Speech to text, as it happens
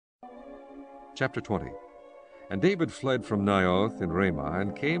Chapter 20. And David fled from Naioth in Ramah,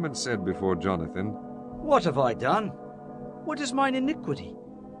 and came and said before Jonathan, What have I done? What is mine iniquity?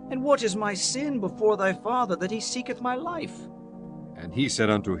 And what is my sin before thy father, that he seeketh my life? And he said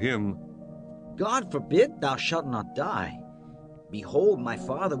unto him, God forbid thou shalt not die. Behold, my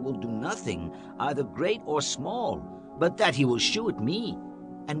father will do nothing, either great or small, but that he will shew it me.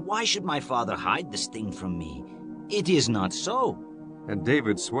 And why should my father hide this thing from me? It is not so. And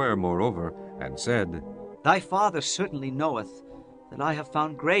David sware moreover, and said, Thy father certainly knoweth that I have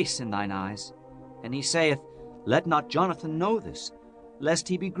found grace in thine eyes. And he saith, Let not Jonathan know this, lest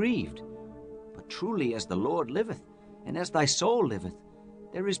he be grieved. But truly as the Lord liveth, and as thy soul liveth,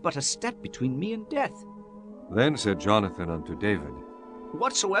 there is but a step between me and death. Then said Jonathan unto David,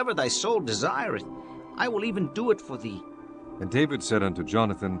 Whatsoever thy soul desireth, I will even do it for thee. And David said unto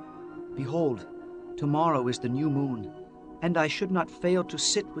Jonathan, Behold, tomorrow is the new moon, and I should not fail to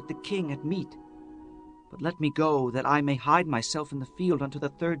sit with the king at meat. But let me go, that I may hide myself in the field unto the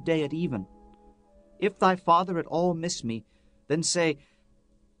 3rd day at even. If thy father at all miss me, then say,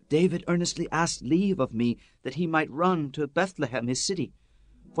 David earnestly asked leave of me, that he might run to Bethlehem his city,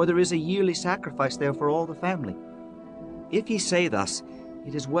 for there is a yearly sacrifice there for all the family. If he say thus,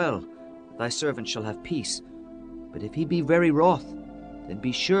 it is well, thy servant shall have peace. But if he be very wroth, then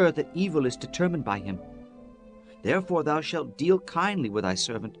be sure that evil is determined by him. Therefore thou shalt deal kindly with thy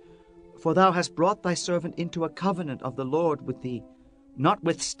servant, for thou hast brought thy servant into a covenant of the Lord with thee.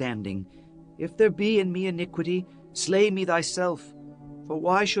 Notwithstanding, if there be in me iniquity, slay me thyself, for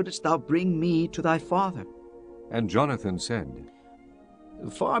why shouldest thou bring me to thy father? And Jonathan said,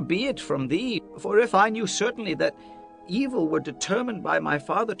 Far be it from thee, for if I knew certainly that evil were determined by my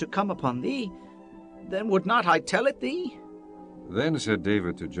father to come upon thee, then would not I tell it thee? Then said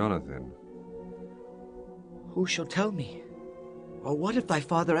David to Jonathan, Who shall tell me? Or what if thy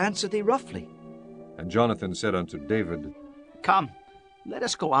father answer thee roughly? And Jonathan said unto David, Come, let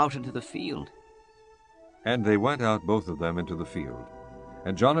us go out into the field. And they went out both of them into the field.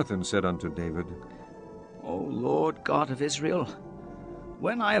 And Jonathan said unto David, O Lord God of Israel,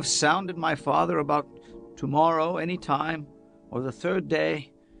 when I have sounded my father about tomorrow any time, or the 3rd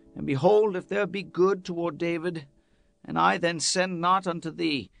day, and behold, if there be good toward David, and I then send not unto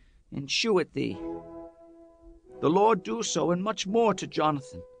thee, and shew it thee, the Lord do so, and much more to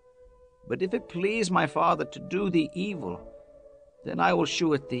Jonathan. But if it please my father to do thee evil, then I will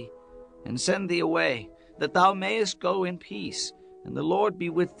shew it thee, and send thee away, that thou mayest go in peace, and the Lord be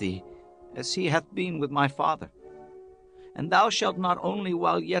with thee, as he hath been with my father. And thou shalt not only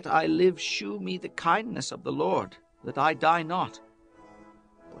while yet I live shew me the kindness of the Lord, that I die not,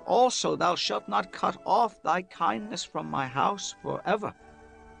 but also thou shalt not cut off thy kindness from my house forever.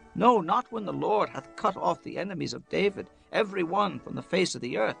 No, not when the Lord hath cut off the enemies of David, every one from the face of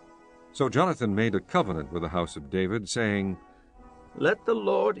the earth. So Jonathan made a covenant with the house of David, saying, Let the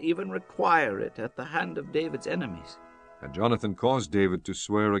Lord even require it at the hand of David's enemies. And Jonathan caused David to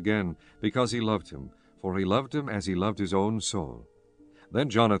swear again, because he loved him, for he loved him as he loved his own soul. Then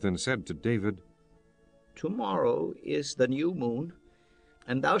Jonathan said to David, Tomorrow is the new moon,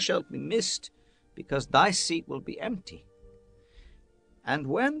 and thou shalt be missed, because thy seat will be empty. And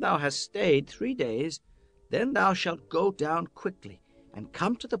when thou hast stayed 3 days, then thou shalt go down quickly, and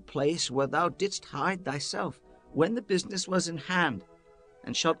come to the place where thou didst hide thyself, when the business was in hand,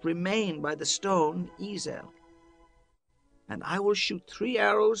 and shalt remain by the stone Ezel. And I will shoot 3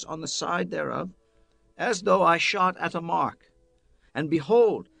 arrows on the side thereof, as though I shot at a mark. And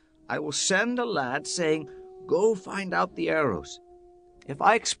behold, I will send a lad, saying, Go find out the arrows. If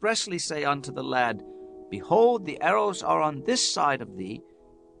I expressly say unto the lad, Behold, the arrows are on this side of thee,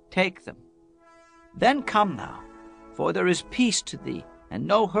 take them. Then come thou, for there is peace to thee, and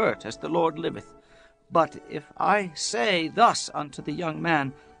no hurt, as the Lord liveth. But if I say thus unto the young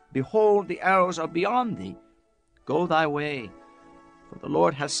man, Behold, the arrows are beyond thee, go thy way, for the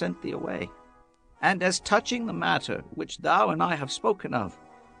Lord hath sent thee away. And as touching the matter which thou and I have spoken of,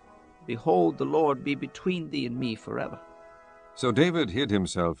 behold, the Lord be between thee and me forever. So David hid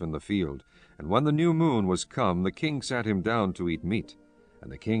himself in the field, and when the new moon was come, the king sat him down to eat meat.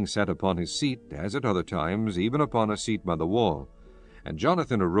 And the king sat upon his seat, as at other times, even upon a seat by the wall. And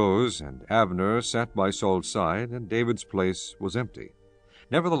Jonathan arose, and Abner sat by Saul's side, and David's place was empty.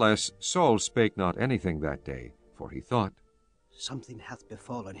 Nevertheless Saul spake not anything that day, for he thought, Something hath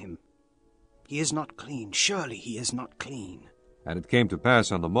befallen him. He is not clean, surely he is not clean. And it came to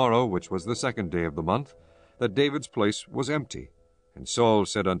pass on the morrow, which was the 2nd day of the month, that David's place was empty. And Saul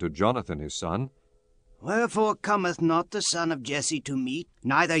said unto Jonathan his son, Wherefore cometh not the son of Jesse to meat,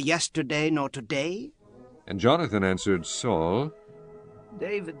 neither yesterday nor today? And Jonathan answered Saul,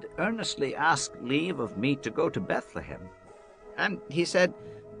 David earnestly asked leave of me to go to Bethlehem. And he said,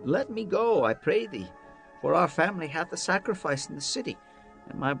 Let me go, I pray thee, for our family hath a sacrifice in the city,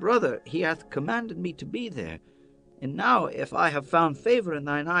 and my brother, he hath commanded me to be there. And now, if I have found favor in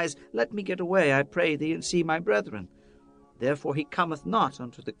thine eyes, let me get away, I pray thee, and see my brethren. Therefore he cometh not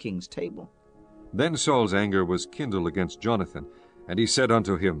unto the king's table. Then Saul's anger was kindled against Jonathan, and he said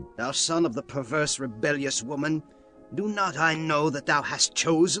unto him, Thou son of the perverse rebellious woman, do not I know that thou hast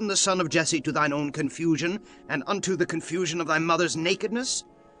chosen the son of Jesse to thine own confusion, and unto the confusion of thy mother's nakedness?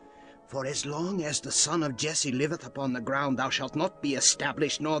 For as long as the son of Jesse liveth upon the ground, thou shalt not be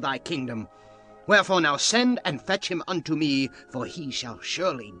established, nor thy kingdom. Wherefore now send and fetch him unto me, for he shall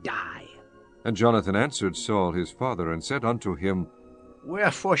surely die. And Jonathan answered Saul his father, and said unto him,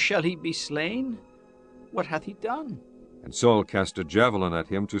 Wherefore shall he be slain? What hath he done? And Saul cast a javelin at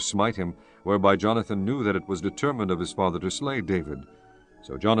him to smite him, whereby Jonathan knew that it was determined of his father to slay David.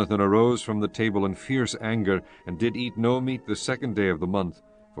 So Jonathan arose from the table in fierce anger, and did eat no meat the 2nd day of the month,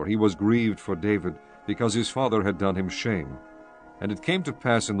 for he was grieved for David, because his father had done him shame. And it came to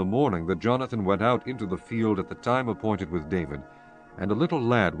pass in the morning that Jonathan went out into the field at the time appointed with David, and a little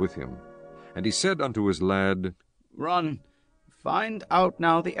lad with him. And he said unto his lad, Run, find out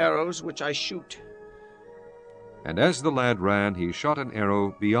now the arrows which I shoot. And as the lad ran, he shot an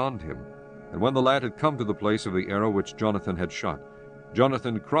arrow beyond him. And when the lad had come to the place of the arrow which Jonathan had shot,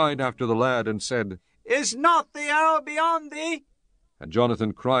 Jonathan cried after the lad, and said, Is not the arrow beyond thee? And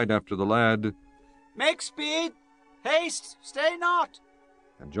Jonathan cried after the lad, Make speed, haste, stay not.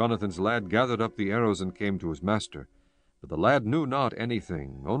 And Jonathan's lad gathered up the arrows and came to his master. But the lad knew not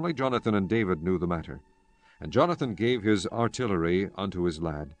anything, only Jonathan and David knew the matter. And Jonathan gave his artillery unto his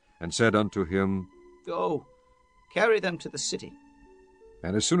lad, and said unto him, Go, carry them to the city.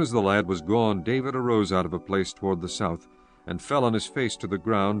 And as soon as the lad was gone, David arose out of a place toward the south, and fell on his face to the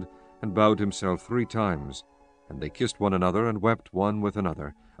ground, and bowed himself 3 times. And they kissed one another, and wept one with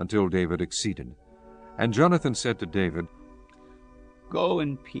another, until David exceeded. And Jonathan said to David, Go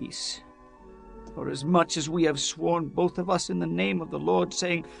in peace. For as much as we have sworn both of us in the name of the Lord,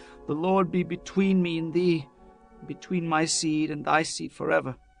 saying, The Lord be between me and thee, between my seed and thy seed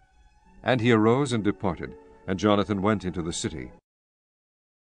forever. And he arose and departed, and Jonathan went into the city.